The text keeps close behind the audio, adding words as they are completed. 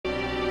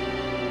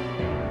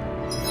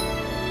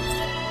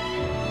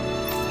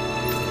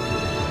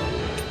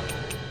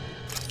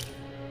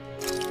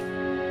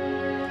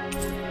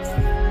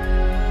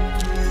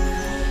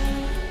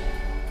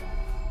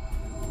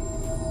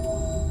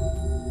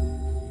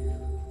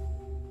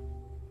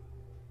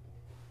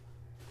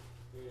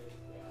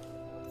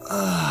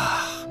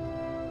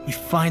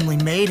finally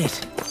made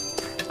it.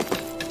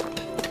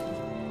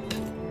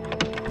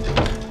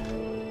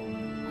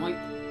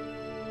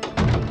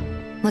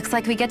 Looks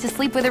like we get to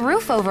sleep with a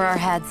roof over our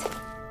heads.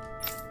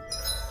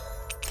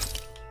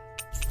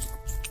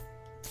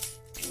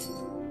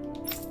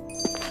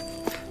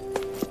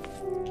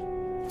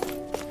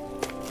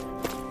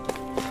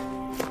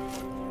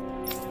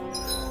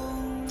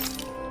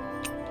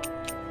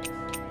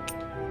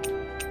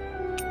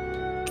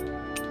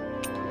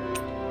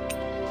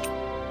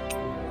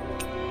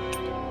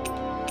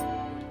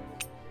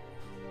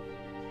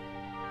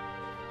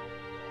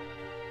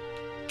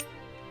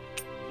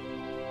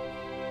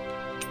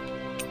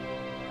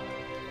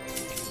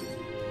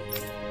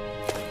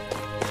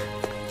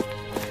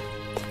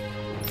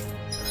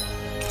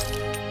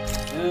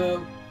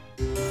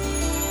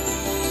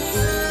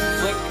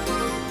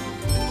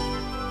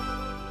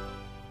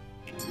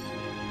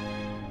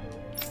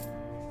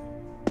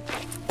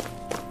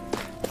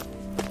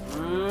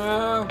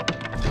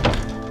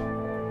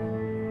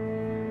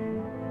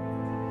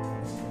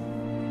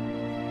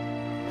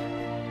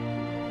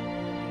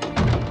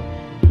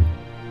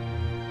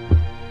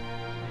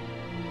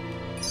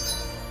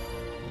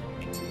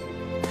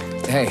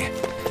 Hey,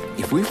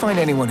 if we find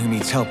anyone who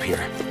needs help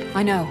here...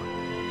 I know.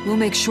 We'll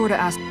make sure to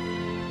ask...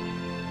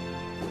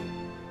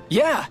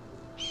 Yeah!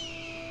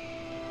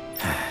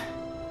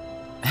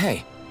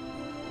 Hey.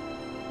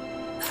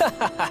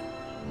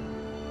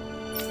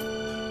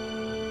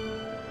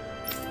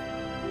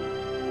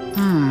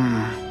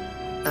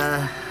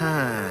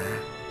 Uh-huh.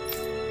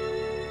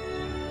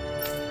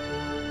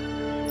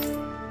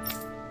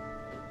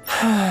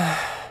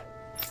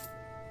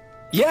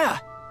 Yeah!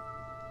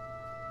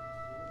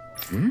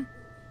 Hmm?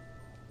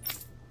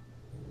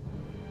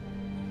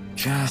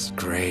 Just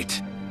great.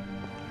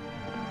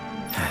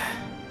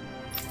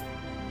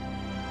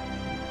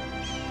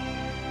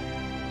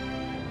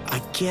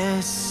 I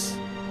guess...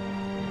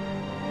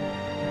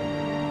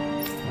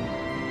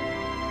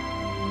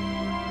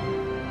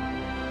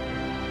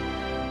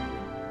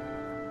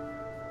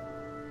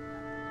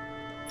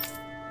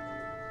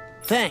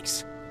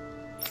 Thanks.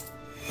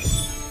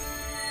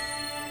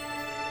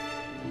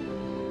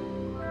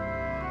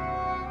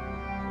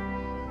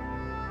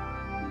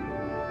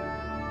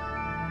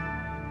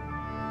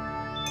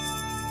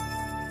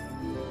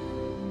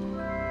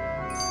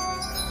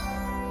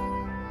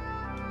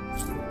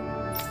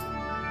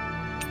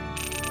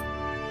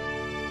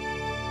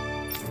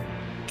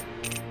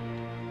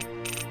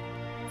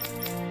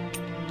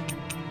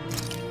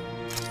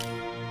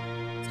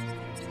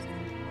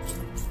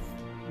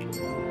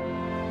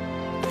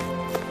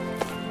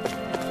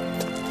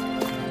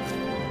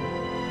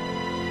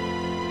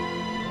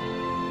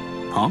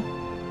 Huh?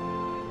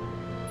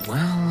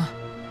 Well...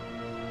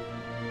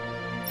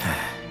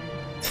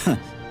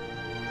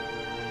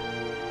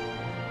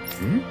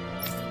 Hmm?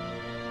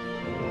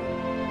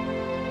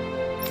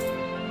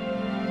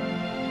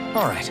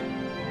 All right.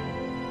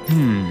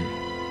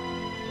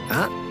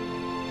 Huh?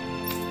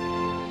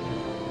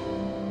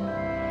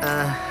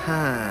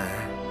 Uh-huh.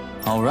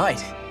 All right.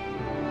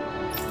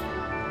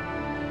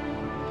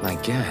 I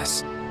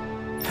guess.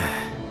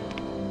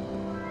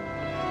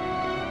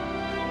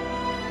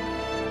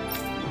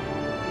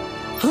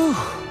 Whew.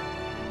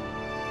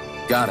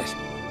 Got it.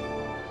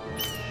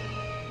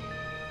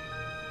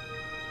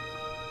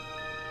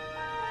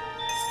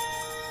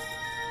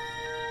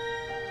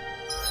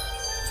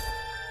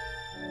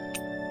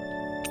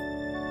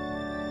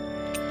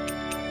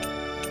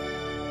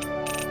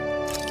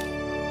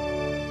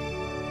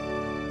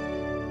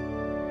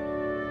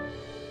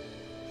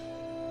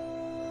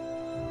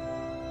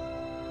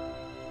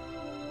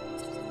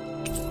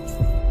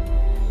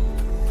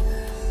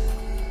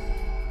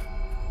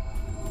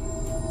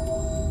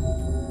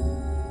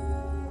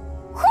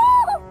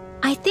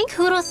 I think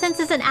Huro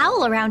senses an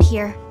owl around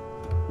here.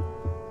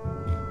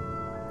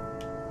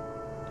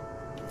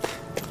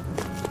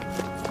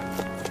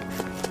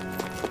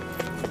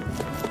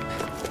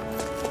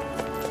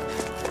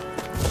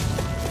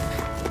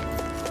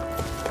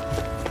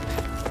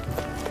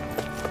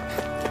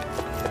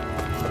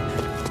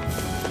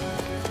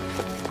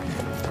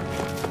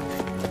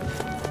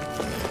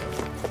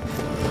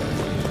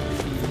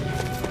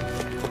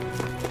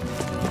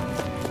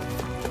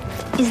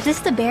 Is this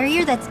the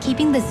barrier that's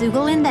keeping the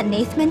Zoogle in that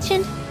Nath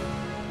mentioned?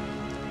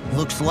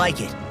 Looks like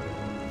it.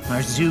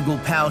 Our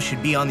Zoogle pal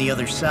should be on the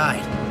other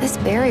side. This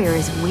barrier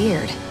is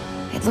weird.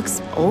 It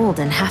looks old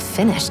and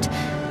half-finished.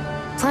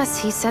 Plus,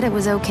 he said it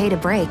was okay to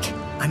break.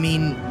 I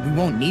mean, we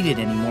won't need it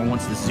anymore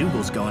once the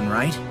Zoogle's gone,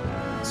 right?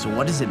 So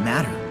what does it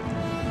matter?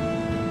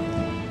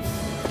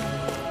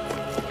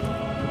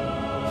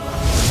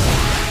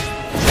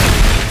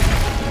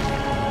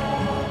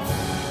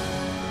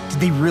 Did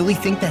they really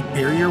think that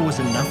barrier was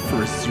enough for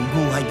a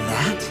Zoogle like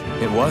that?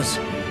 It was.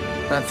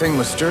 That thing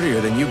was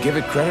sturdier than you give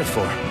it credit for.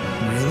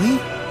 Really?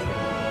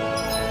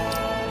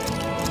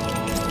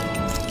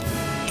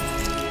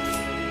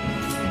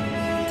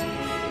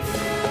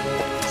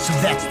 So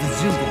that's the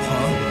Zoogle,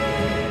 huh?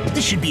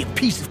 This should be a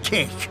piece of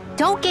cake.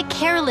 Don't get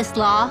careless,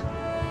 Law.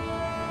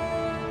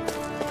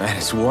 That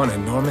is one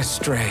enormous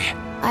stray.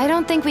 I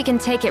don't think we can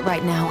take it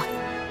right now.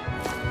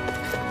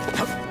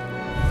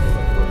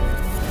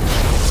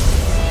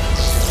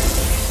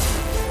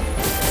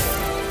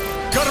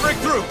 Gotta break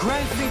through!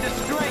 Grant me the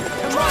strength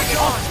to march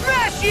I'll on!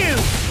 smash you!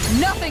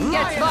 Nothing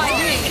gets by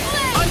me!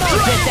 I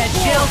bet that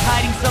shell's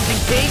hiding something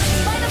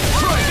tasty.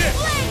 Try this!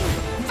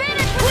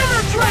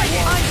 Glimmer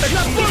Dragon!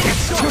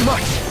 It's too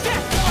much!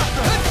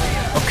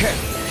 Okay,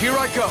 here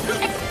I go!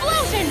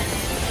 Explosion!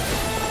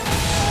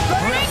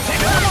 I'm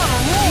on a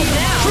roll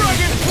now!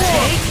 Dragon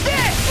form! Take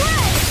this!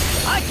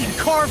 I can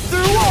carve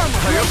through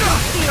armor!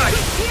 I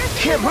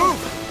can't move!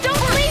 Don't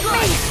leave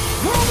me!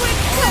 Whirlwind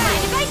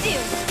Mind if I do!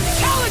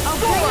 Talon I'll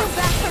bring Storm! you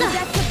back from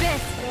death's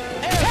abyss!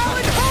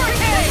 Talon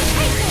Hurricane!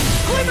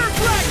 Glimmer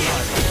Dragon!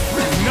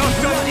 Not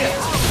done yet!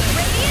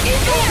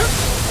 Eagle!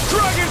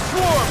 Dragon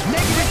swarm!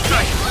 Negative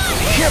strike!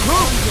 Can't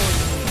move!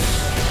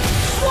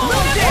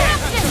 Swallow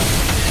dance!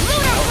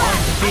 Lunar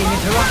Blast! Being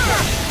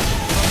interrupted!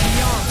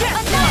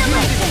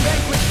 Annihilation!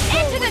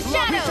 Into the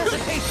shadows!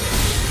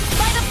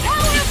 By the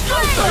power of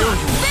flame!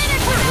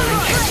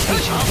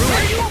 I'll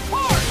tear you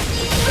apart!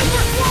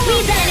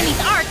 Leave the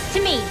enemy's arts to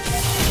me!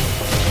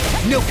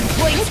 No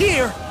complaints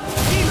here!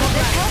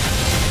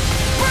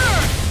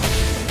 Burn!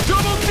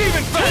 Double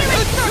demon fang!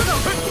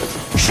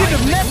 Should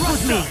have messed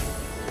with me!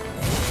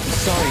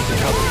 Sorry to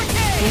trouble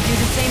you. You do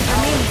the same for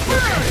me.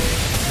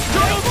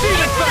 Double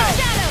demon fang!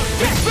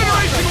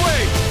 Incineration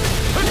wave!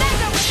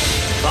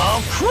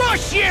 I'll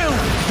crush you!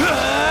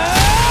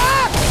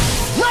 Ah!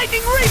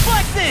 Lightning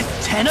reflexes!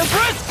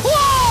 Tenebrous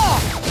claw!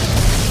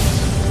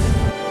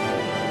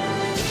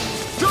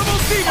 Double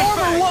demon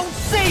Armor fang! won't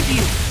save you!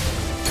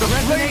 The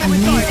flame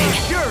inside is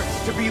assurance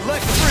to be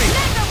let free!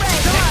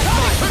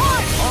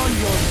 On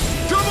your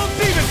double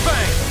demon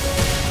fang!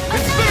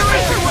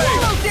 Incineration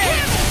wave!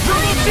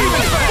 Double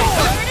demon fang!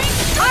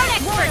 Our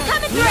expert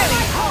coming through!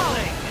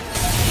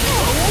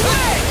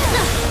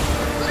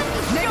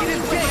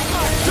 Negative gate!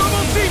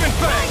 Double demon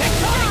fang!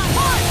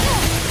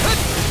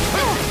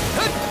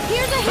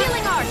 Here's a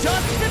healing art!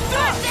 Just the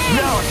best!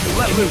 Now if you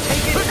let me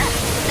take it!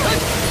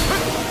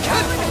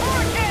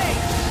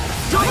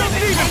 Double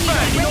demon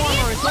fang!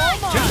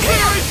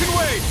 Incineration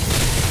wave!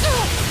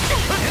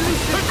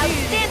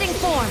 Outstanding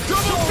form!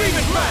 Double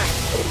demon fang!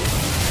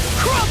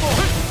 Crumble!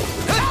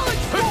 Talon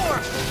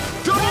Storm!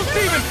 Double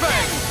demon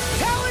fang!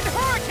 Talon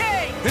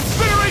Hurricane!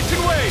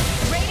 Incineration wave!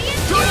 Radiant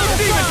Double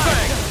demon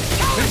fang!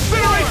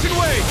 Incineration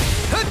wave!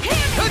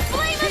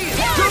 flame of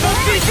Double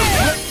demon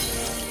fang!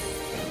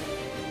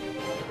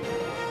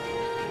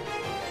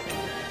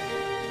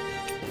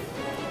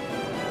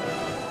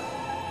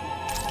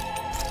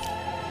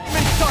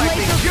 Inside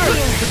me,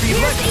 yours to be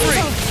let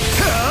free!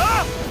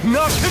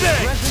 Not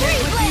today!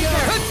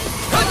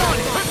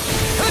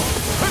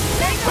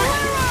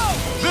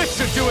 This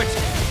should do it!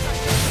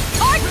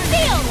 Art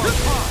Steel!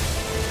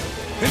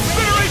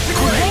 Incineration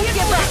wave!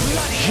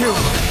 You!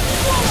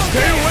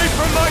 Stay away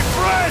from my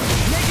friend!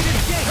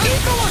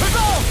 Eagle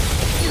Assault!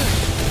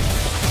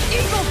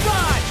 Eagle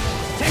Dodge!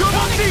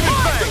 Double demon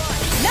fang!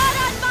 Not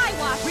on my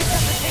watch!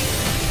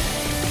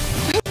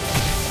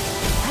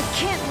 I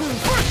can't lose!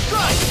 First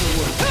strike!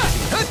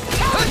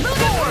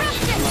 Lunar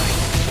Corruption!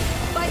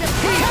 By the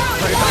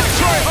Let's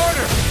try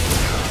harder!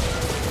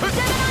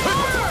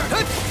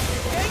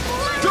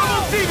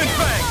 Double demon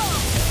fang!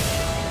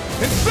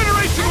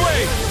 Incineration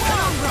wave!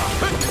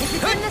 If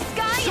it's in the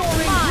sky, it's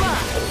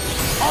mine!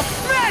 I'll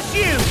smash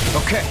you!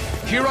 Okay,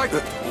 here I...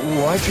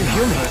 why'd you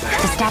heal me?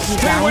 To stop you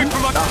Stay away down?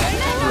 from my...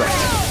 Right.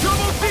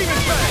 Double demon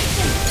fang!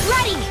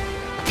 Ready!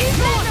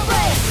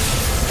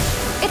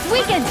 It's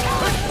weakened!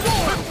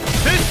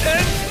 This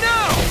ends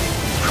now!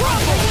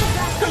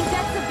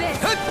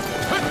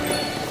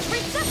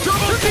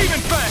 Double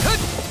demon fang!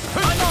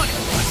 I'm on it!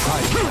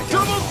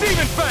 Double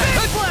demon fang!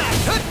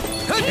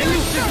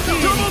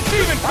 Double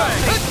demon fang!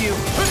 Thank you!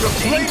 The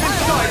flame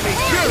inside me!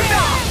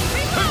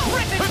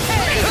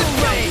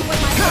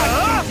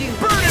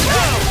 Burn in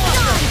hell!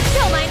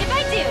 Don't mind if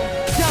I do!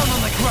 Down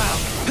on the ground!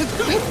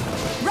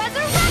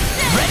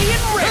 Resurrection! Ready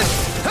and rest!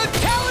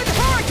 Talon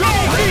Hurricane!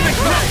 Double demon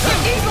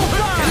fang! Eagle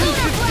Dodge!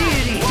 Elusive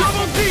Deity!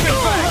 Double demon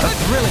fang! A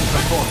thrilling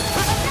performance.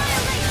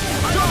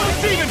 Double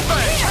demon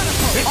fang!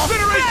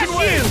 Incineration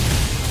wave!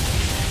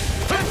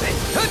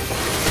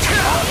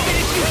 I'll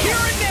finish you here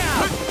and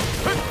now!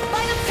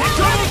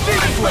 Double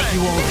demon Let fang!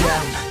 you all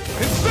down.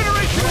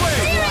 Incineration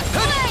wave!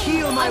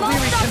 Heal my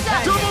weary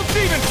companion! Double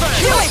demon fang!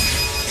 Kill it!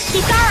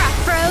 Kitara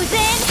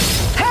frozen!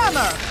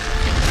 Hammer!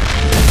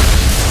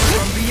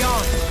 From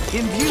beyond,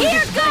 imbue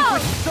Here this goes!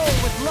 vanquished soul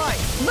with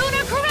life!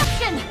 Lunar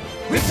corruption!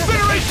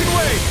 Incineration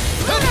wave!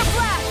 Lunar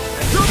blast!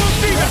 Double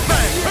demon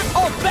fang!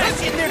 All back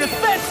in their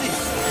defenses!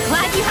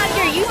 Glad you have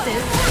your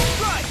uses.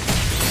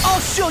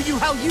 I'll show you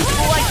how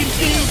useful I can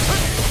be!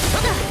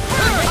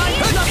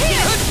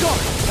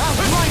 I'll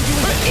blind you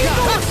in the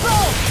Eagle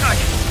Assault!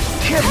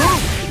 Can't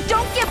move!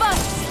 Don't give up!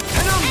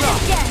 Penumbra!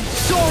 And again!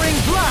 Soaring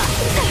Blast!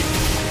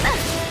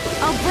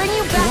 I'll bring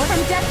you back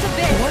from death's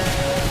abyss!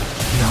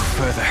 No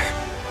further.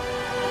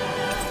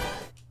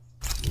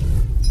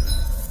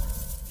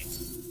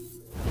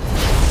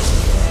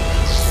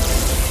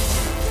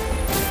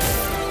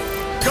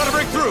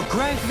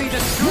 be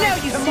destroyed. Now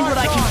you see what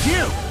I can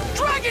do!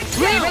 Dragon Wait,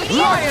 Tail! right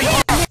here.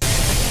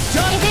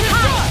 Is it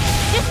high?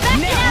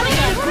 Dispatch it out of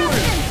here!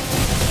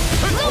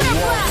 Lunar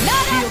Blast!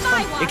 Not on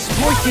my watch!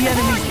 Exploit the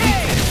enemy's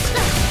weakness!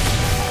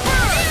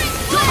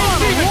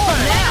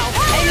 Now,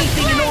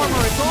 anything in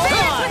armor is all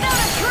Finish mine! without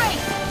a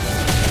trace!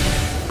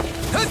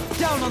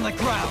 Down on the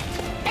ground!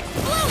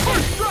 Explosion!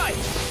 First strike!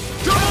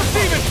 Double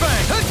Demon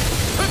Fang!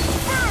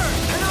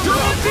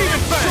 Double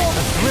Demon Fang!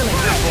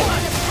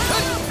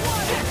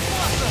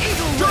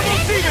 Double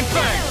Demon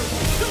Fang!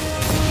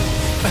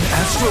 An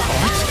astral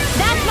art?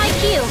 That's my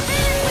cue!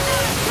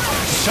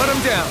 Shut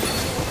him down!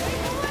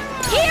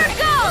 Here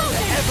goes!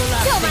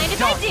 Don't mind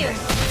if I do!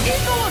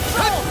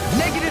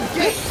 Negative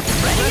gate!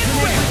 Resonate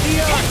with the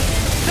earth!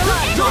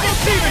 Double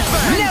Demon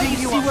Fang! Now you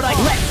see what I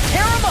can... Let's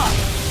tear him up!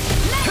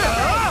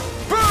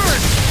 Burn!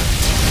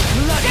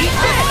 Bloody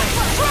death!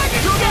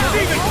 Double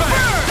Demon Fang!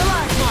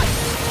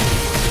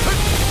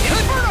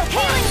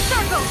 Healing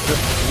circle!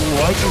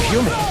 Why'd you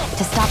heal me?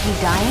 To stop you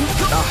dying?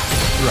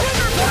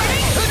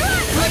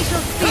 Glacial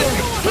spear!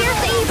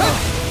 Pierce evil!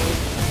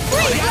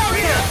 Freeze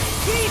laser!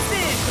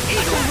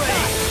 Eagle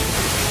Ray!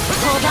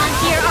 Hold on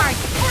to your art!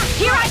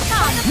 Here I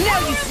come! Now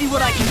you see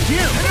what I can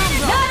do!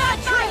 Not on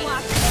my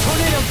watch!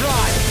 Tornado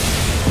Drive!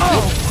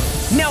 Oh!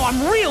 Now I'm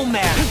real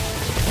mad!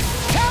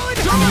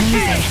 Double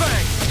Demon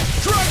Fang!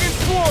 Dragon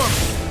Swarm!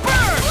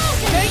 Burn!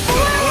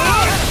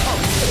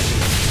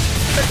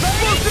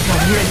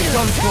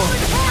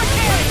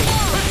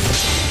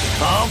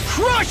 I'll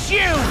crush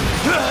you!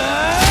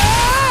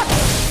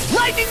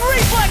 Lightning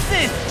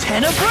reflexes!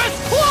 Tenebrous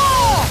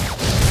claw!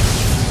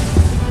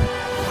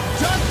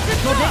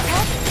 Just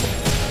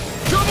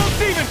Double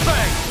Demon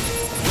Fang!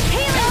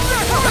 Healing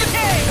circle!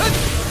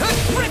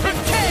 Rip and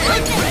tear!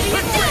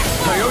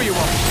 I owe you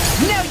one!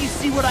 Now you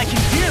see what I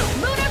can do!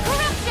 Lunar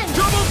corruption!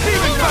 Double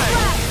Demon Lunar Fang!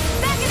 blast!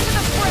 Back into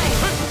the fray!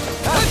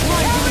 That's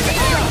my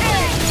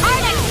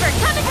Art expert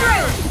coming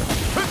through!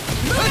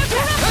 Lunar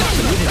corruption!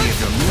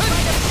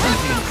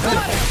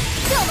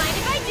 Don't mind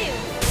if I do!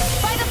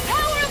 By the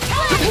power of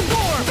flame!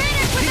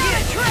 Finish without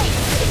a trace!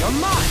 You're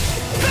mine!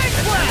 Big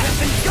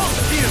Blast! Engulf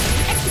you!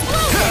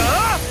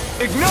 Explosion!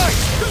 Ignite!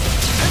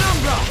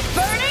 Penumbra!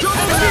 Burning!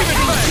 Double Demon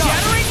Fang!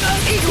 Shattering the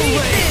Eagle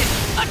Ray!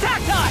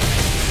 Attack time!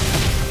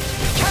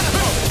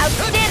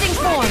 Outstanding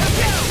form!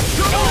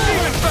 Double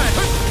Demon Fang!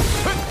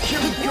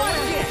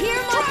 Hear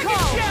my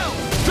call!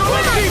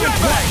 Double Demon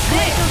Fang!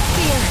 Glacial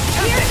spear!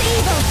 Here's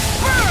evil!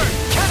 Burn!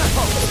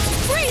 Catapult!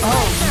 Freeze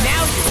Oh,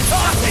 now you're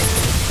talking!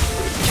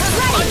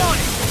 Ready! I'm on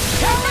it!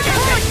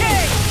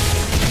 Hurricane!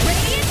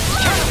 Radiant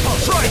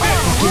blast! Try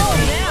this! Roll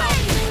now!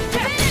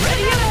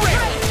 Ready and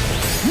ready!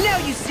 Now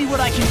you see what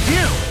I can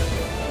do!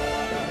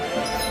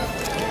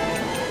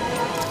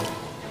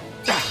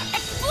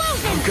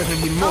 Explosion! Gonna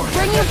need more. I'll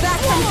bring you back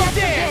from death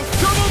to this!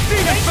 Double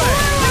Demon Fang!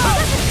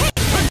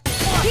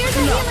 Here's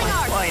a healing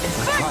art! I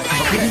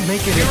couldn't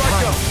make it in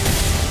time.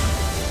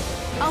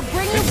 I'll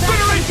bring you back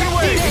from Incineration death to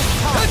Wave! this!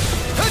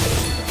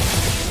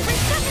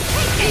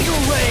 Resuscitation!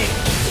 Eagle Ray!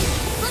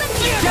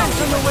 Dance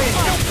on the wind!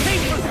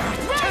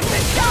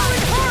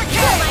 Solid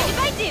hurricane! Don't mind if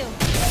I do!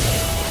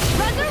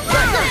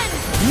 Resurrection!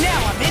 Now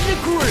I'm in the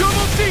groove!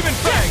 Double Demon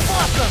Fang!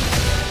 Awesome!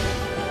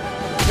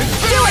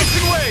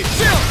 Incineration Wave!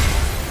 Chill!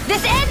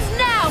 This ends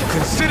now!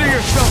 Consider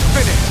yourself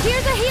finished!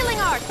 Here's a healing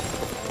art!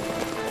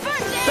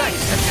 First aid!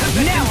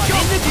 Now I'm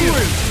in the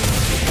groove!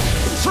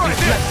 Try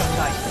this!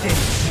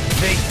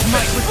 They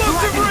might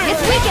Explosive Ray!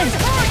 It's weakened!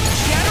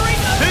 Shattering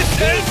the This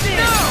ends pieces!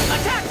 now!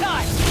 Attack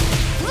time!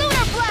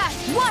 Lunar blast!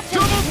 Watch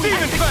him! Double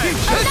Demon Fang!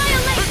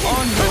 Annihilation!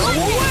 On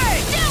your way!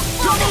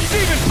 Double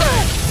Demon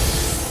Fang!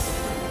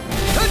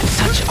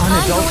 Such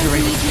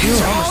unadulterated Use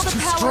pure. all the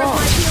power of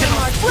my healing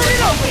art! Split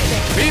it open!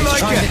 Be my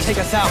Trying to guest! take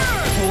us out.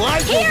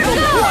 Here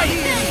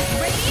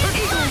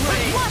goes!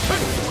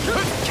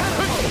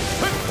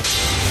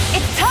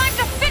 It's time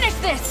to finish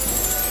this!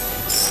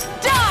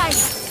 Die!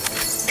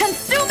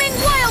 Consuming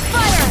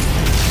wildfire!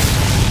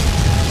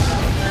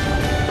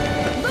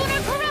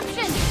 Lunar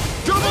corruption!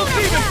 Double Lunar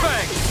Demon blast!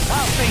 Fang!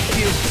 I'll thank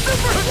you!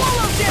 Super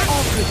swallow death!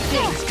 All good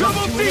things come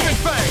Double to an Demon end!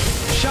 Fang!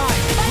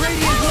 Shine.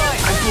 Radiant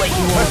light. I've let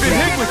you all I've been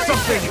down. hit with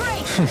something!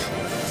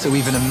 So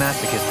even a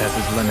masochist has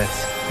his limits.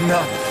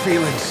 Not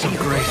feeling so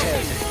great.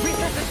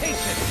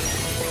 Resuscitation!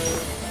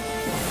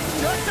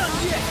 Just done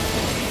yet!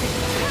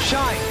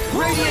 Shine.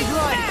 Radiant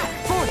light.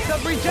 Force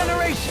of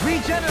regeneration.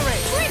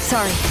 Regenerate.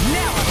 Sorry,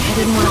 Now I'm I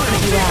didn't want to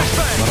put you out.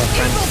 What our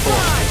friends for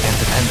can't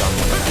depend on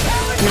one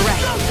another. You're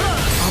right.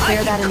 I'll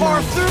bear that in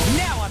carve mind. through.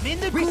 Now I'm in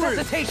the groove.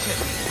 Resuscitation.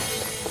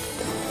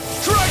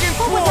 Dragon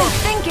What was I Swarm!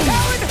 thinking?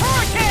 Powered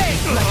hurricane.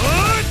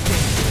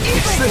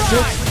 Is this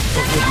it?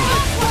 Forgive me.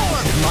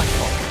 This is my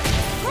fault.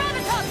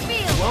 Graviton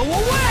field! Blow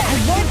away. I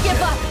won't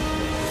give up!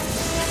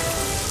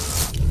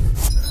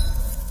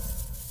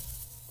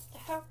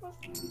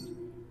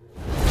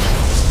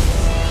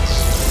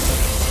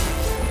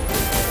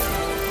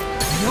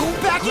 No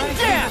backing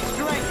down.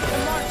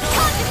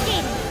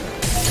 Confiscated!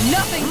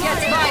 Nothing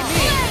gets by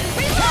me!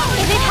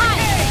 Is it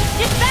high?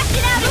 Dispatch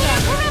it out of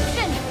here!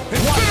 Corruption!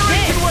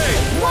 Incineration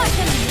Wave! Watch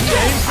him!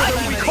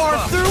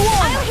 Carve through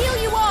one! I'll heal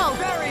you all!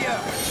 Barrier!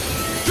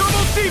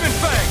 Double demon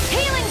fang!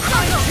 Healing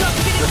circle!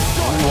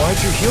 Why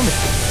aren't you human?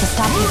 To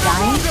stop you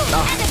dying?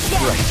 And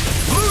again! Right.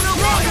 Lunar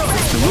Rondo!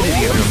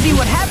 Solidity of your See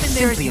what happened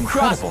there simply as you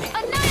crossed incredible.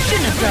 me.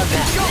 Shouldn't have done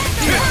that.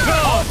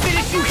 I'll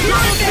finish you here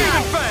and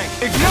demon fang!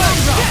 Ignite!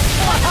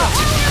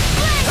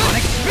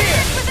 Sonic spear!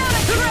 Without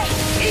a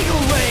trace! Eagle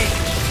ray!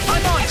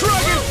 I'm on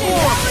dragon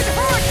form!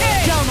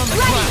 Down on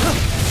the ground.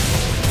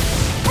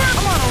 I'm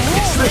on a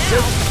roll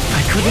now!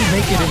 I couldn't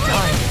make it in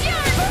time.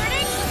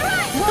 Burning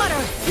strike!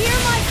 Water, hear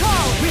my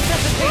call.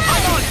 Resuscitation.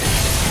 I'm on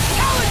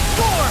talent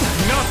storm!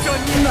 Not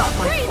done yet! Not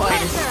my Freeze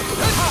finest. Lancer!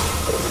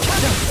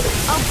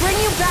 I'll bring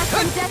you back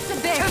from death's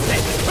abyss!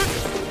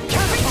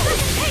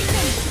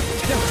 Resuscitation!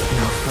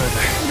 No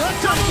further.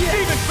 Double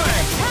demon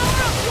fang! Power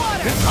of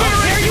water! I'll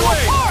tear you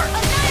apart!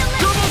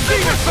 Annihilation! Double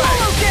demon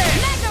fang!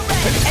 Mega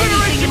ray!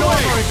 Anything in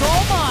order is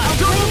all mine.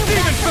 Double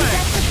demon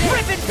fang!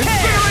 Rip and tear.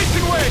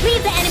 Incineration wave!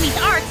 Leave the enemy's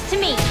arts to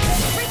me!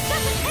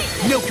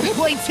 Resuscitation! No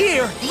complaints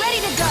here. Ready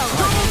to go!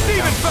 Double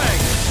demon fang!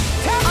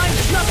 I'm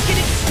just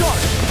getting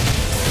started.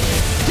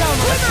 Down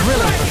on the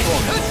Thrilling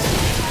performance.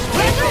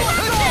 Laser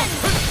weapon!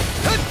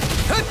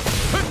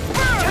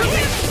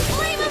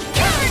 Flame of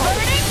fury!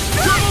 Burning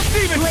Double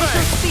demon Laser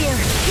fang! spear.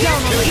 Down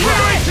on the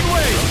ground. Incineration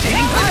wave!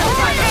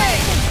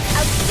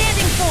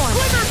 Outstanding form!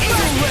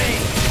 Eagle ray.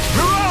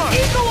 Mirage!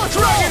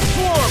 Dragon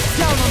form!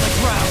 Down on the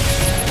ground.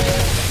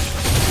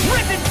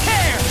 Rip and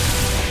tear!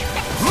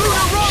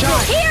 Lunar Rondo!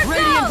 Here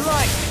Radiant goes!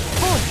 light.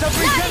 Force of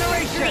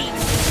regeneration.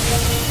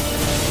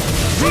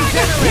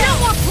 Regenerate! No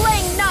more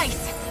playing nice!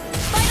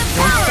 By the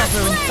Don't power suffer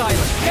in of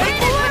silence.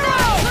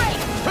 flame!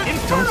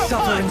 Don't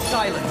suffer in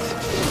silence.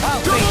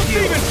 I'll Double face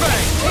you. demon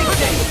fang!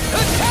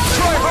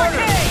 Try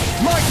harder!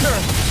 My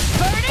turn!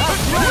 Burning!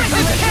 Rip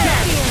and tear!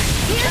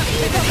 Here's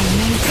evil!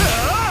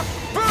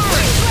 Burn!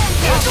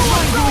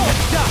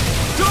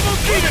 Double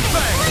demon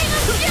fang! Flame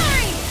of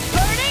fury!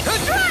 Burning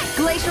strike!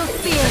 Glacial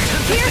spear!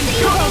 Here's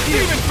Double evil!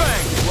 demon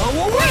fang!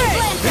 Freeze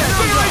Lancer!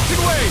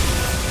 Incineration wave!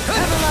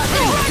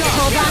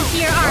 Hold on to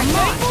your arm!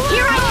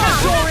 Here I come!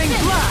 Soaring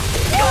blast.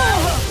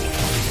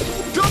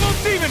 Double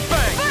demon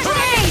fang!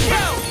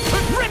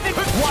 Rip it!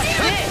 Watch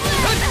this!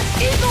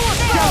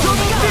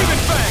 Double demon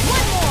fang!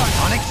 One more!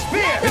 Sonic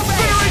spear!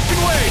 Incineration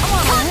wave!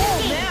 Come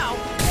Now.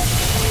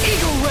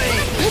 Eagle ray.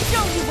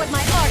 Show you what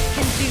my art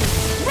can do!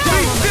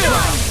 Stay still!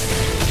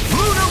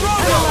 Lunar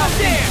Rondo!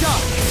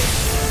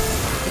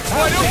 It's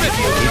wide open!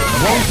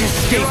 Won't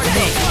escape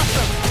me.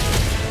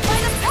 By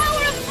the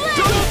power of flame!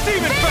 Double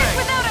demon Finish fang!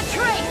 without a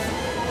trace!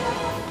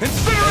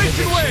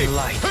 Incineration wave!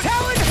 Light.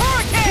 Talon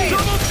hurricane!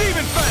 Double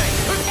demon fang!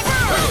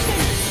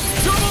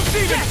 Double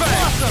demon fang!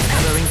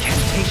 Another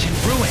incantation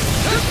ruined.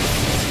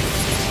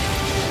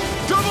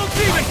 Double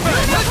demon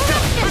fang!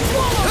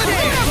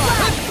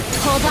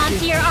 Hold on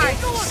to your art!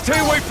 Stay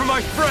away from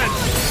my friends!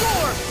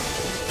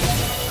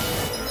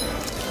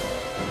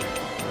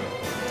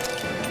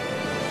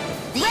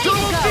 Ready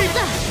Double to go!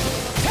 demon!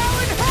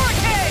 Talon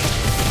hurricane!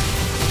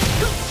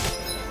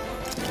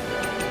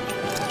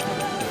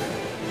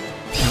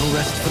 No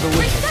rest for the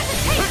wicked.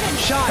 Resuscitation!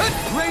 Shine.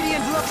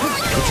 Radiant love.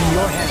 It's in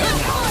your hands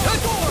now.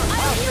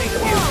 I'll heal you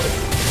all!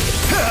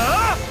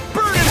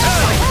 Burn in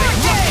hell!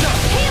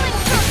 Healing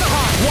circle!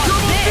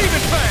 Double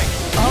demon fang!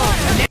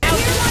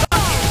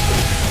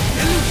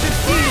 Elusive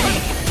deity.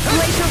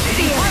 Glacial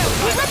spear.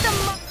 Let them...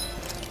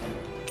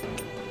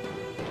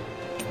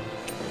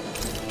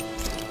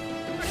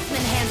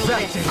 handle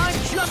this. I'm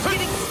just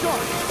getting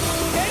started.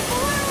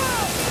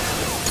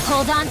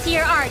 Hold on to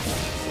your art.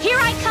 Here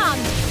I come!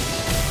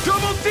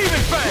 Double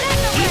demon fang!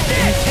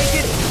 Take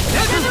it.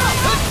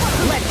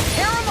 Let's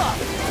tear him up.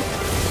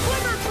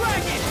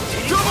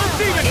 Double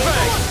demon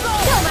fang!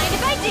 Don't mind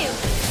if I do!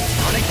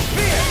 Sonic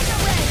spear!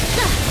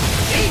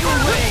 Eagle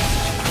ray.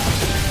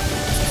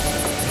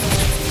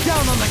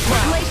 Down on the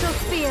ground. Glacial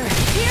spear!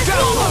 Here's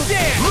Double evil!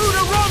 dare!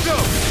 Lunar Rondo!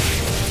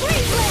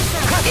 Freeze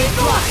Lancer!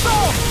 Eagle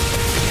assault!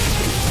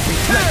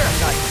 There!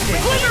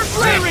 Glitter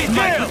fairy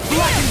tail!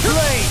 Black and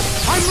blade.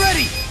 I'm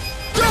ready!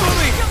 Double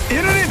me!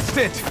 In an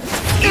instant!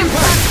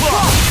 Impact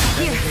claw!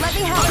 Here, let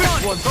me help!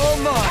 This one's all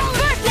mine!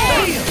 First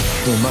aid!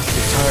 You must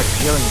be tired of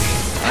healing me.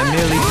 I'm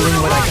merely doing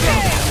what I can.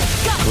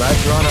 Glad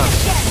you're on us.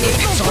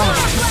 It's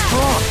almost too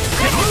strong!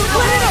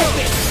 Split it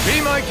open!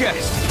 Be my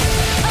guest!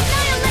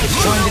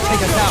 Annihilation! Trying to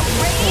take us out.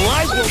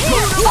 I will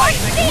Here, go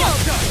lightning! shield!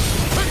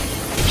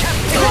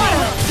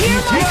 You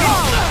Here I go!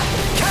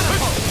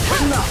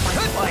 Not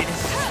my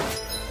finest.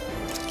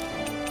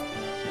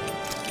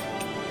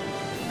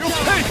 You'll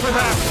pay for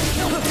that!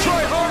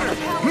 Try harder!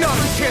 Not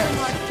a chance!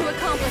 To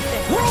accomplish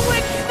this!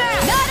 Whirlwind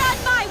snap! Not on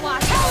my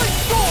watch! Talon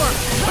storm!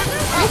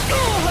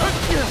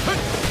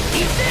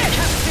 Eat this.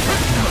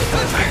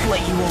 I'll let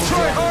you all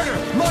Try down. harder!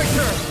 My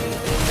turn!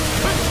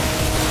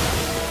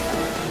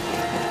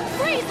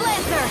 Freeze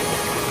Lancer!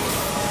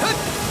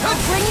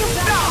 I'll bring you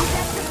back from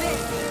death's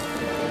abyss!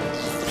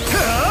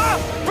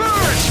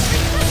 Burn!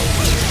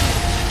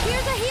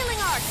 Here's a healing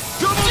arc!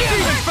 Double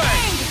demon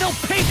fang! They'll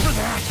pay for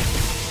that.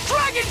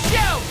 Dragon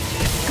shout!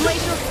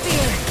 Glacial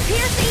spear!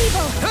 Pierce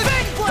evil!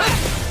 Big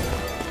blast!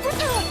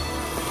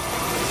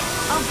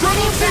 I'll bring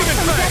you back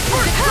from death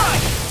to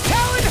death.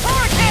 Talon I hope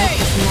Hurricane!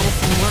 this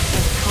medicine works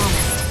as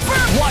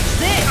promised. Watch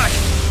this!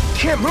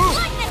 Can't move!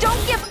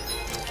 Don't give...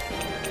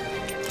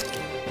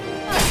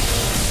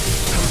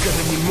 I'm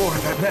gonna need more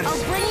of that I'll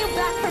medicine. bring you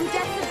back from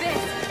death's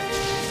abyss.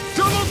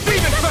 Double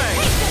demon fang!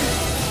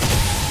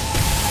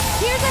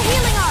 Here's a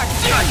healing arc.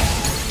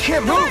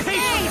 Can't move!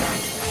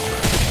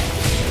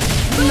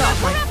 Not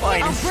my I'll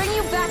finest. bring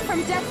you back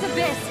from death's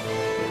abyss.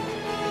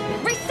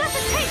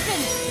 Resuscitation!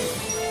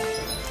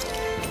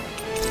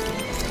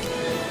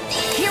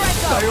 Here I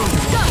go.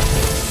 Done.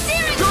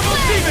 Searing Double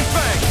flame. demon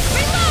fang!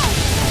 Reload!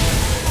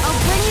 I'll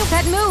bring you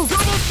that move.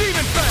 Double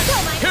demon fang! Go,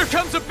 man. Here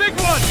comes a big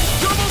one!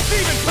 Double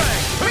demon fang!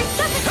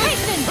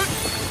 Resuscitation!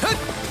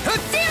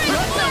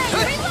 Searing flame.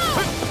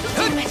 Reload!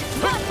 Damn it.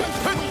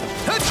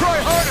 Nonsense. Try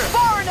harder!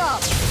 Far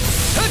enough!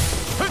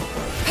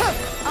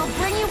 I'll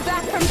bring you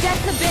back from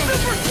death's abyss.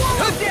 Super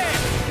swallow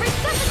dance!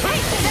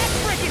 Resuscitation! That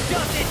frickin'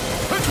 does it!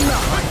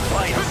 Not my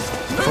finest!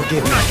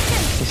 Forgive me.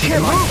 This is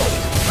my fault.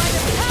 By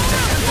the power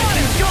of water!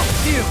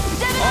 Engulfs you!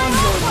 On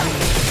your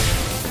knees!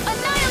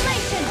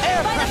 Annihilation!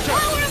 Air By pressure.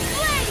 the power of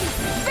flame!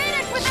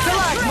 Vanish without a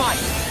trace!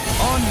 Stalagmite!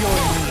 On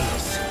your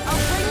knees!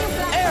 I'll bring you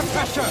back Air from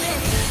death's pressure.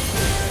 abyss.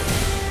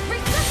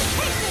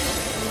 Resuscitation!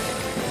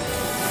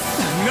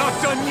 Not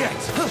done yet!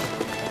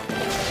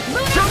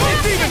 Lunar Double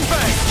eruption! demon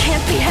fang!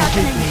 Can't be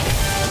happening!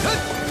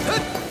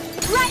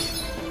 Right!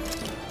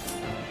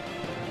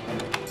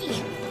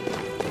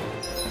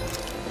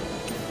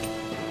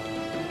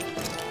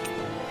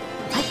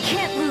 I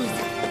can't lose!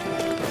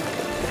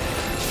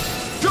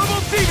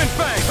 Double demon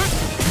fang!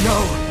 No!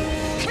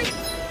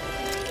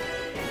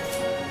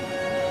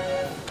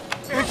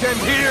 It's in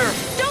here!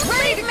 Don't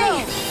leave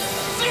me!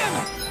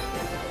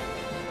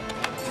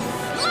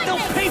 They'll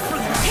pay for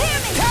that! Hear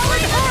me!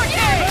 Talon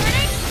Hurricane!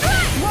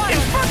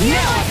 Burning strike!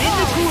 Now in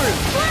the groove!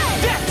 Flame!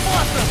 Death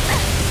Blossom!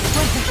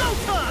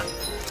 Showtime!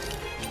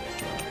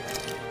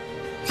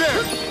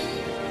 There!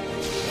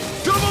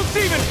 Double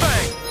demon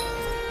fang!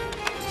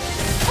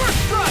 First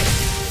strike!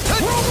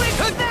 Whirlwind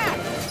snap!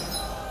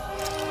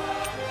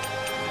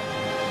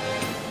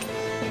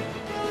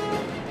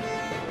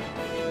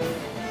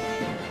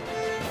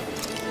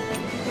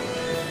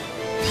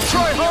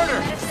 Try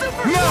harder!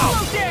 Super Now!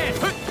 swallow dance!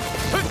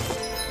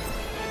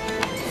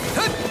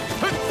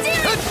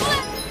 Searing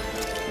flame!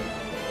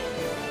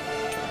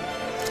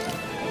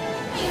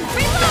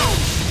 Reload!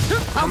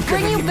 I'll I'm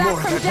bring gonna you need back more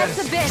of from that death's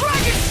medicine. abyss!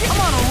 Dragon shit!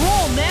 I'm on a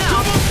roll now!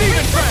 Double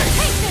demon fang!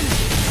 Resuscitation!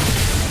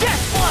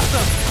 Death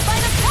Blossom! By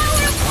the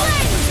power of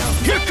flame!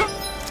 Here comes...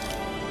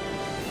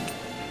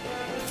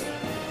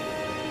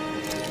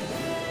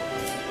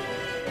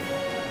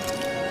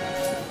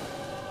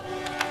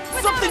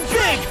 Something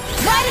big!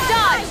 Try to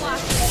dodge!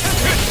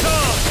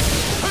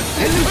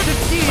 Elusive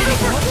deity!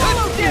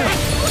 Swallow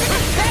dance!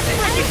 That's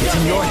freaking It's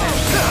in your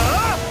hands.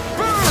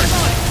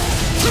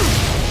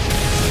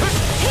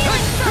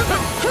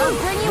 I'll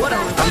bring you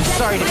back from I'm death's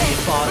sorry to be abyss.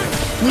 a father.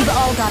 We've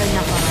all got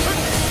enough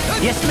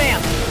already. Yes,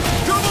 ma'am.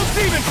 Double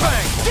demon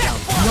fang!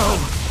 No.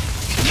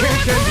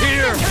 Can't end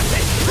here!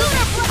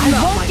 I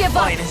won't give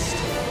up! Finest.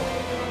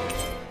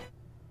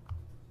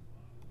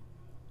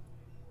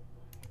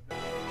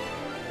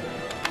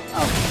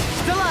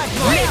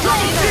 Stalagmite!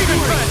 Demon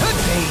fang!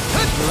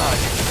 Bathed blood.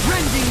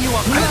 Rending you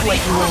up. I'll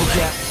let you all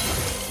down.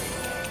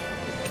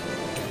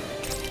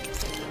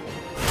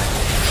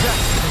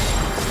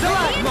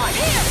 Stalagmite!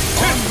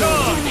 Tipped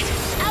on!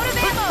 Out of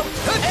ammo!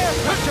 Air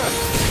pressure!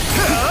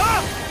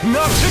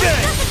 Not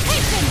today!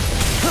 Resuscitation!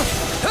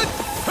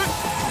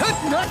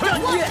 Not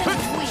done yet!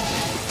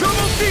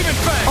 Double demon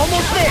fang!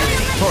 Almost there!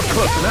 Or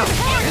close enough.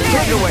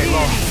 Take it away,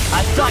 Law.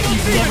 I thought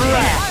you'd never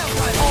ask.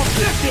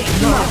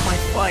 Not my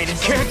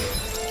finest. Can't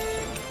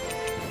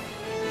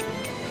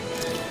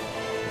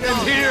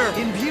end here!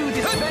 Imbue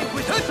this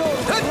vanquished soul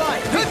with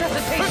life.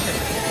 Resuscitation.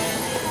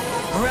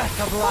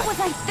 Breath of life. was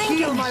I thinking?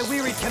 Heal my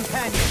wearied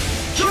companion.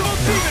 Double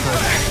demon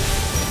fang!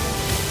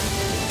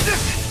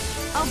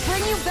 I'll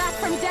bring you back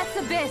from death's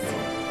abyss!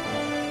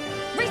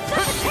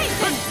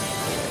 Resuscitation!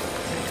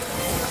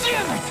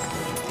 Damn it!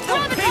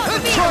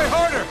 Gravitas Try field!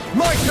 harder!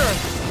 My turn!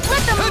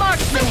 Let the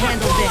marksman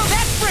handle Swallow this!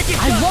 that frickin'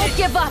 I does won't it.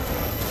 give up!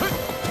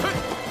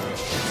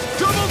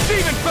 Double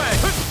demon fang!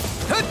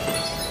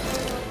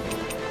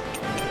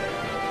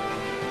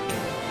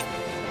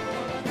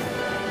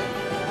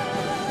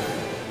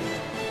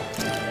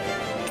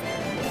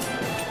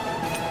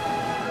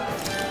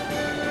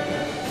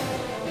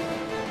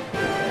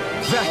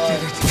 That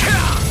did it.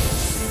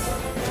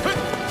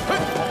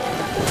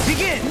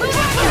 Begin!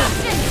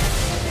 Eruption!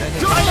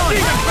 Double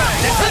demon fang!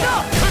 Listen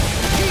up!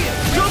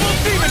 Double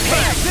demon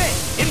fang!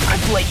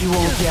 I've let you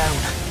all down.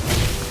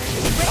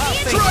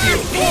 Dragon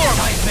form!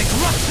 Seismic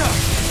rupture!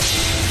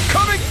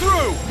 Coming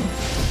through!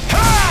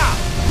 Ha!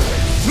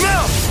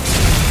 Now!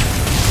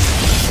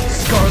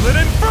 Scarlet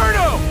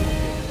Inferno!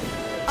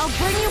 I'll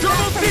bring you Double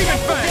back from demon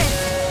death's fang! abyss!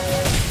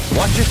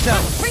 Watch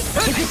yourself.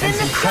 If it's in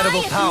the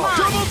incredible sky, power. it's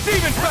mine! Double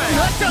demon fang!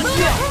 Not done Lunar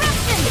yet!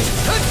 eruption!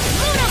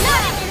 Lunar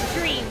not in your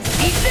dreams!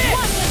 Eat this!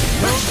 One with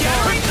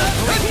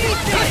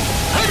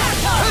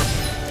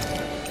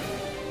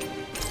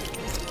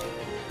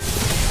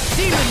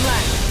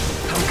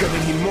I'm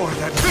gonna need more of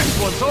that. This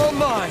one's all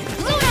mine.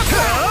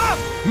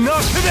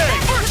 Not today.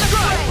 First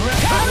strike.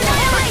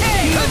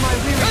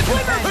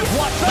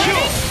 Watch out!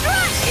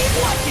 Keep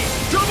watching.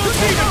 Double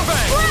demon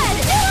bang.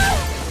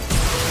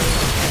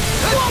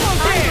 Swallow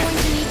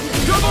dance.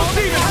 Double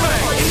demon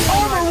bang.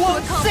 Armor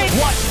won't sink.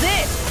 Watch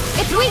this!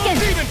 It's weakened.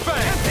 Demon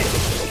bang.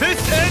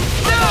 This ends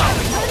now.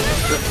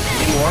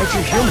 Why'd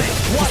you heal me?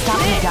 Stop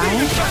me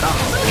dying?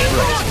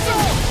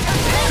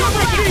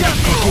 Double demon.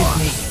 Forgive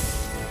me.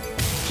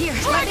 Here,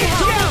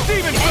 Double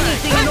demon bang.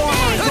 Anything in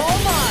armor is all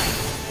mine!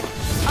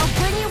 I'll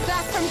bring you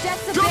back from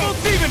death to Double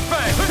base. demon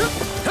bang.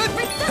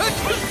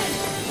 Resuscitation.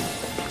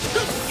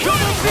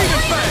 Double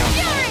demon bang.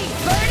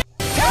 Fury.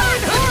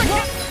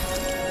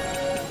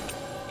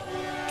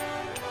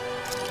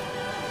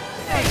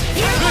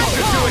 This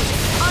should do it.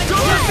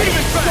 Double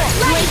demon bang.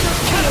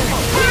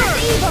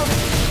 Here's evil.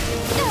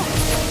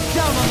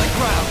 Down on the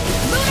ground!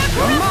 Lunar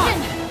corruption.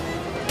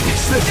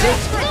 Is this it?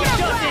 Lunar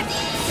blast.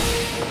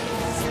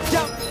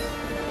 Down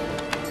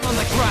on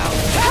the ground!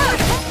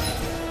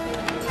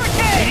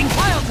 Hitting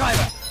pile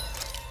driver!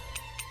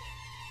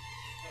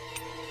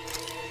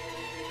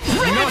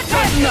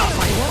 Not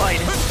my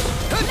finest!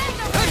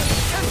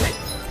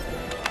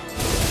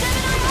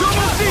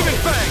 Double demon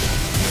bang.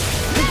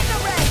 Mega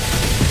ray.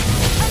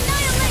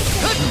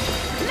 Annihilation.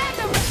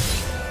 Mega ray.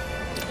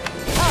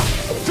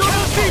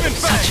 Double demon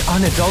bang. Such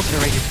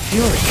unadulterated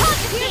fury.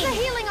 Here's a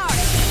healing art.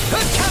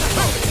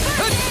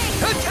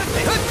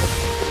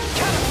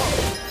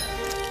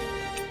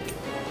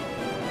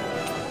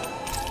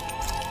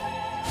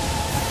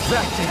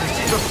 That did it.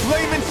 The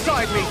flame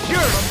inside me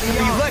yearns to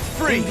be let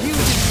free. Infused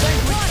in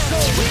sanguine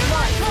soul with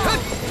life!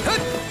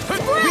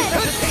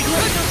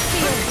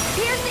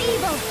 Here's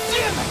evil.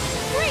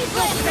 Freeze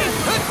Lancer.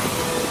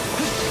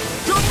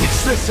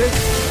 Is this it?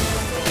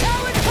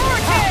 Coward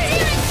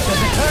Hurricane. Does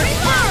it hurt?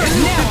 And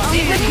now I'm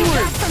in the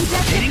groove! From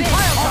death to Hitting base.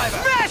 pile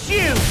driver! Smash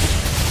you!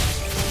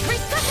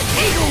 Resuscitation.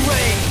 Eagle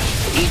ray!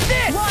 Eat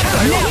this! Now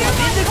I'm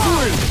in the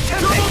groove!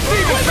 Double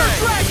demon bang.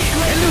 Dragon!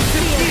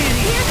 Elusive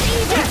deity! Here's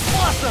evil.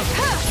 Blossom!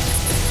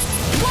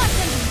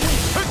 Blossom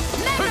wing.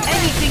 Mega ray.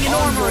 Anything in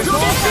armor is all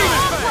Double demon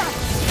mine! bang.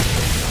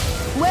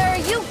 Where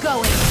are you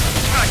going?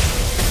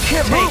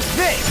 Take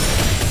this!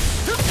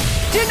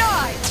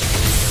 Denied!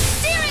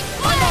 Steering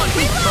I'm on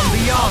flame. beat from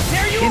beyond!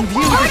 There you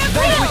Imbue are. this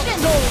vanquished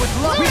soul with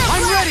love! Lunar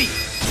I'm blast. ready!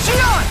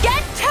 Shion!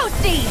 Get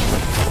toasty.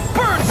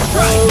 Burn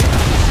strike!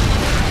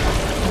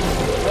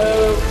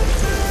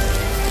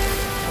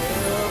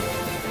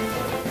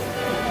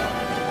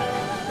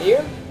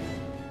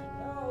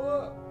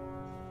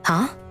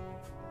 Huh?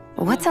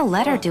 What's a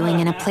letter doing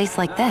in a place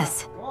like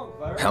this?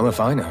 Hell if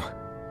I know.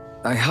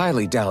 I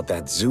highly doubt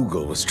that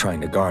Zoogle was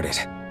trying to guard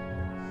it.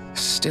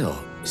 Still,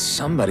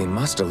 somebody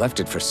must have left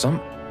it for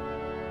some...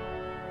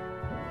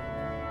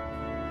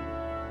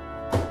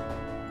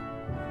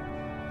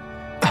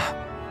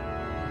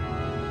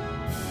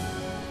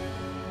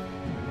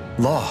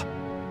 Law.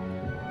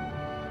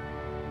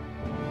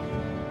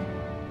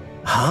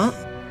 Huh?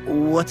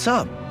 What's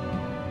up?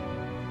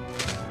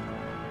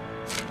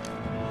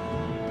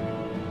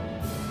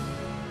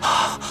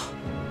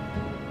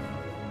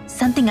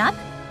 Something up?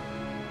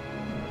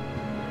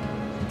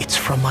 It's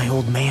from my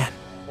old man.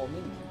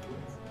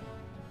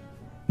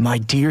 My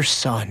dear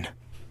son,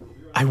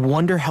 I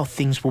wonder how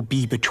things will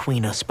be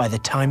between us by the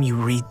time you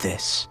read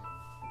this.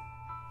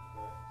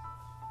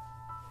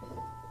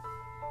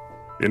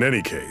 In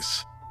any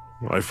case,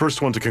 I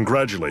first want to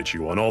congratulate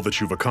you on all that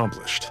you've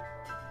accomplished.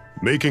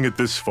 Making it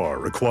this far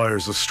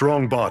requires a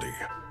strong body,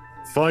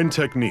 fine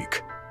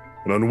technique,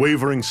 an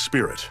unwavering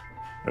spirit,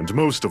 and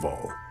most of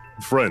all,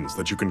 friends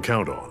that you can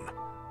count on.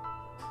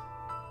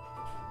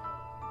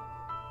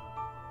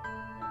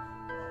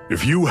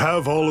 If you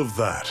have all of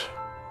that,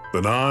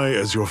 then I,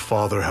 as your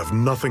father, have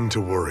nothing to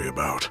worry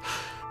about.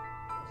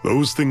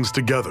 Those things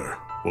together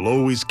will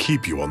always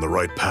keep you on the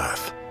right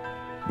path.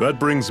 That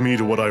brings me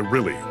to what I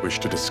really wish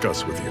to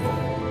discuss with you.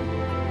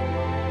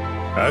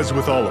 As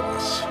with all of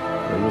us,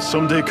 there will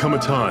someday come a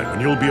time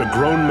when you'll be a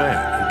grown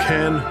man who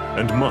can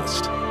and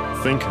must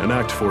think and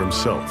act for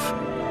himself.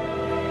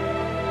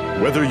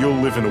 Whether you'll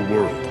live in a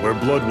world where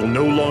blood will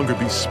no longer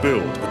be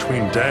spilled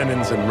between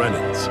Danins and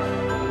Renins,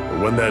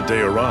 or when that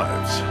day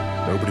arrives,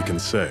 nobody can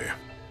say.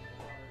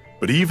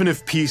 But even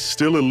if peace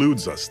still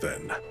eludes us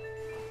then,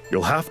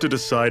 you'll have to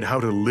decide how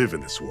to live in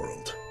this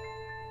world.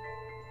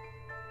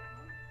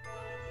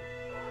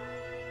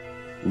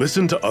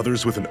 Listen to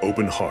others with an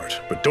open heart,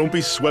 but don't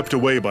be swept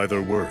away by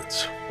their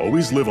words.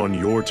 Always live on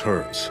your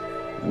terms.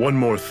 One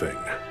more thing.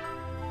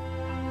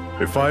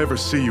 If I ever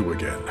see you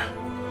again,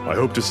 I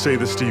hope to say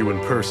this to you in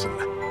person,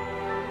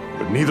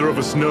 but neither of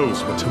us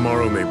knows what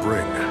tomorrow may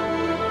bring.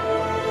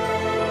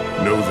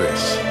 Know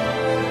this.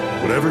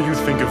 Whatever you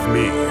think of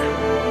me,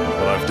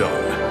 what I've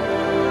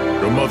done,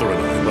 your mother and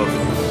I love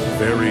you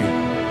very,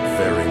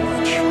 very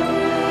much.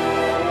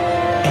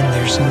 And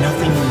there's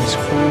nothing in this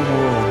whole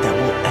world that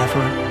will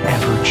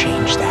ever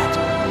change that.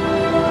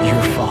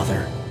 Your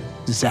father,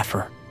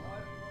 Zephyr.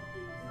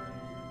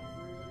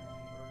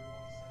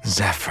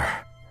 Zephyr.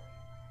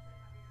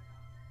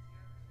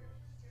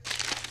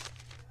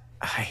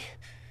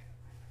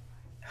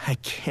 I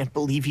can't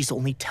believe he's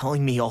only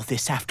telling me all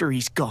this after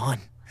he's gone.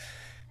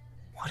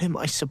 What am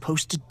I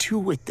supposed to do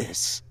with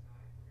this?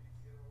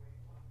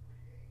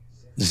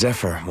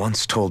 Zephyr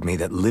once told me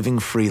that living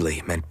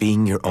freely meant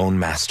being your own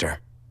master.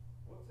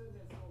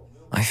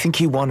 I think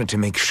he wanted to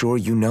make sure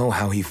you know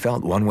how he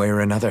felt one way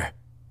or another.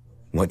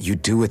 What you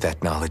do with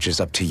that knowledge is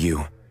up to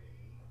you.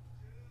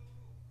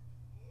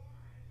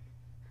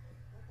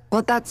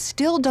 But that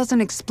still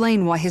doesn't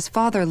explain why his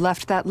father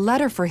left that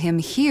letter for him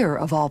here,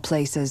 of all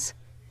places.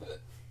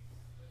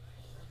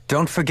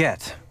 Don't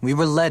forget, we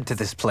were led to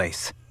this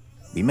place.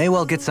 We may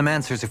well get some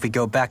answers if we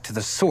go back to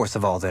the source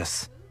of all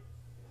this.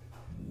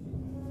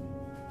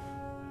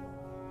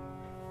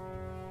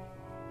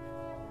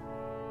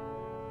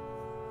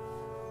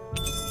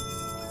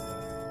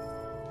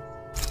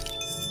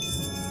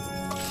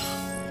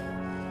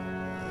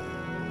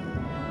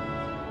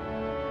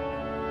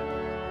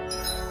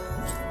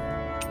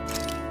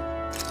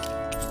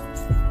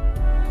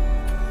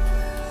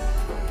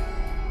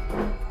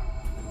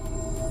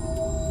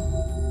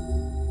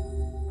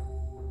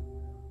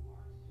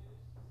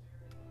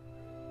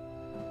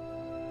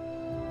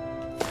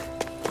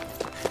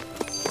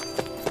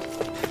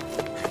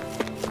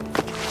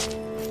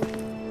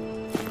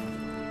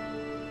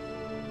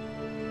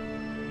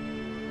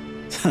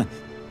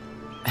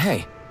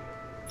 Hey.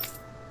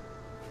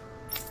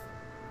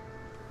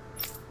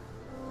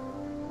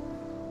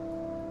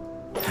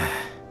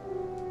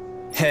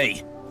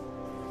 Hey.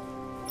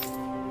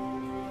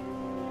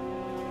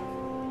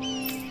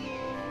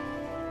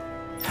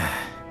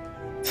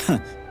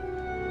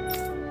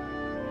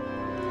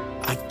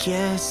 I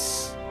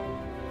guess...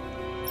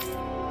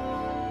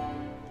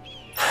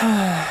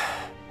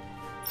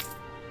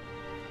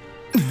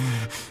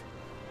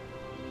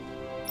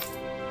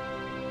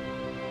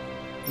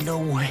 No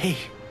way.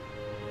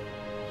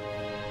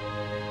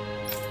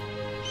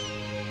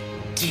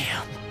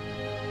 Damn.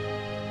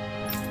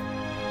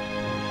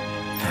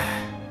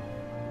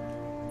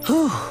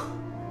 Whew.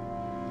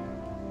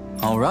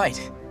 All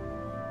right.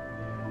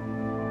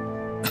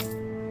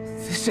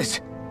 This is...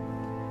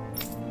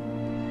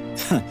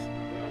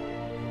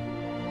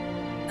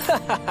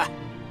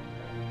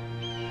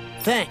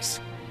 Thanks.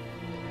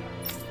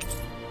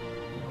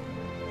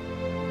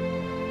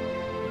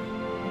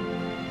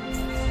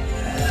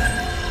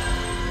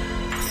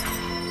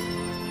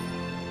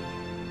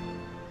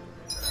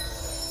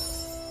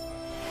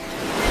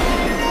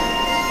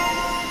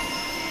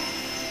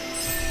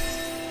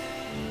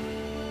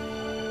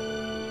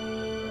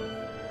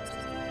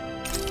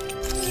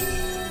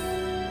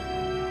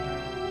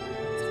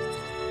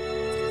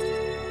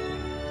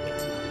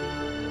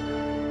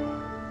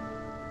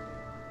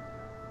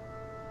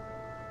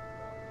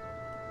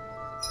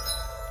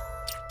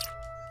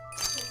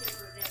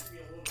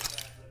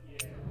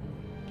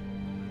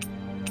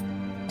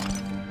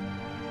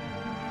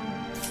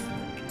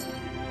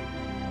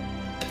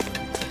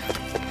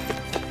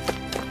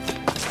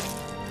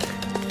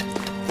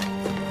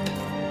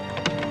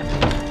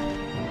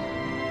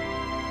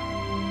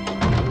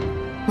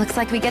 Looks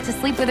like we get to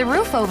sleep with a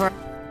roof over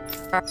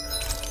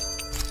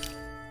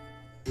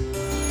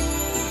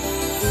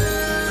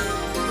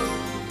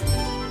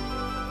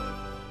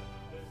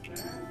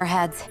our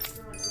heads.